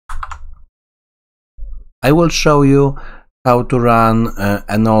I will show you how to run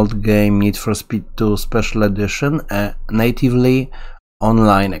an old game, Need for Speed 2 Special Edition, natively on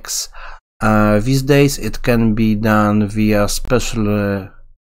Linux. These days it can be done via special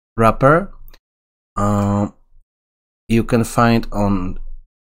wrapper you can find on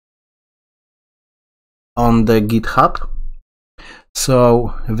the GitHub.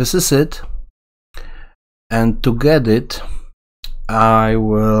 So this is it, and to get it I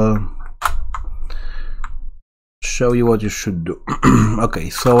will show you what you should do. Okay,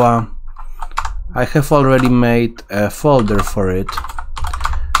 so I have already made a folder for it,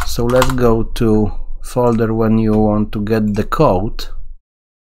 so let's go to folder when you want to get the code,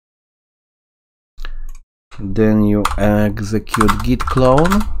 then you execute git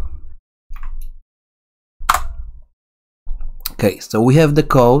clone. Okay, so we have the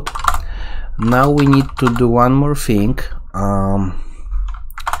code. Now we need to do one more thing.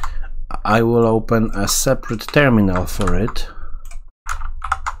 I will open a separate terminal for it.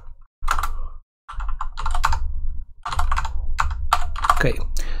 Okay,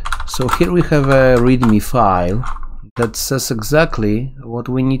 so here we have a readme file that says exactly what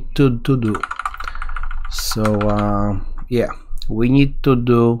we need to do. So yeah, we need to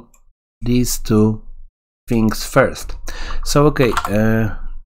do these two things first. So okay,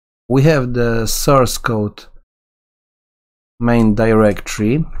 we have the source code main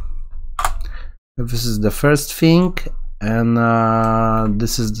directory. This is the first thing, and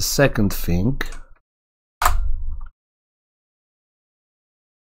this is the second thing.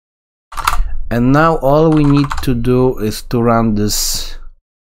 And now all we need to do is to run this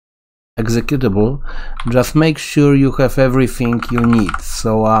executable. Just make sure you have everything you need.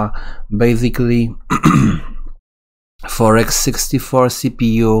 So basically for x64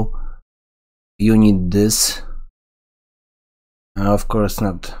 CPU you need this, of course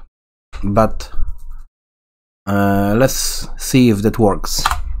not, but let's see if that works.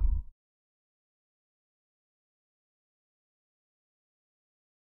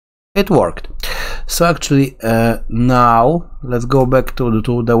 It worked. So actually now let's go back to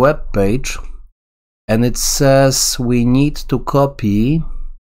the web page, and it says we need to copy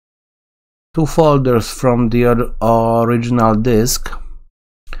two folders from the original disk,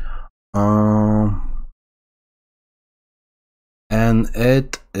 and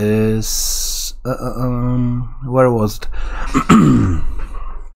it is where was it?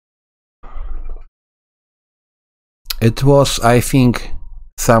 It was, I think,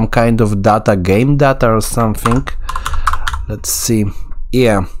 some kind of data, game data or something. Let's see.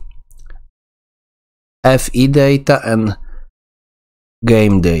 Yeah, FE data and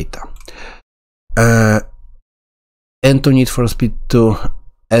game data. Into Need for Speed 2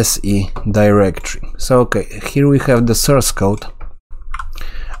 SE directory. So okay, here we have the source code,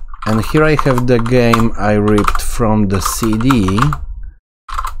 and here I have the game I ripped from the CD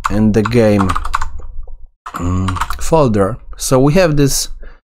and the game folder. So we have this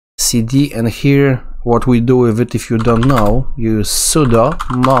CD, and here what we do with it, if you don't know, you use sudo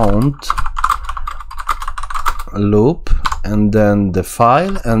mount loop and then the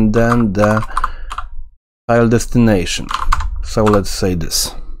file and then the file destination. So let's say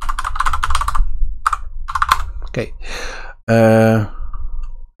this. Okay,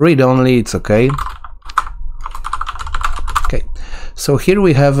 read only, it's okay. Okay, so here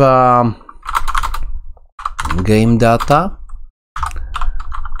we have game data.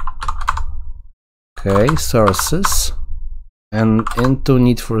 Okay, sources, and into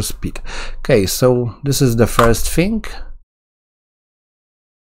Need for Speed. Okay, so this is the first thing,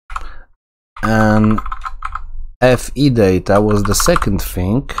 and FE data was the second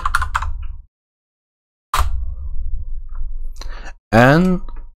thing, and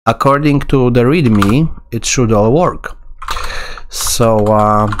according to the README it should all work.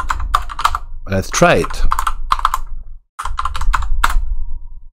 So let's try it.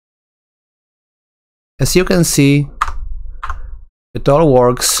 As you can see, it all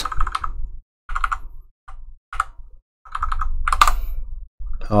works.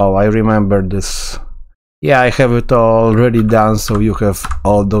 Oh, I remember this. Yeah, I have it already done, so you have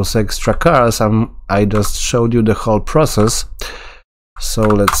all those extra cars. I just showed you the whole process. So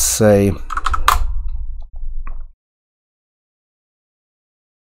let's say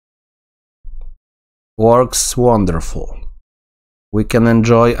works wonderful. We can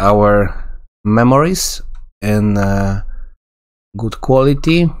enjoy our memories in good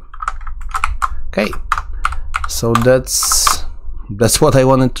quality. Okay, so that's what I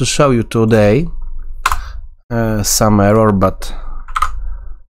wanted to show you today. Some error, but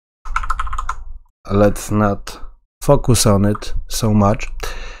let's not focus on it so much.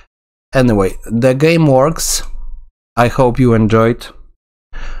 Anyway, the game works. I hope you enjoyed.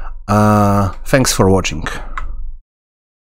 Thanks for watching.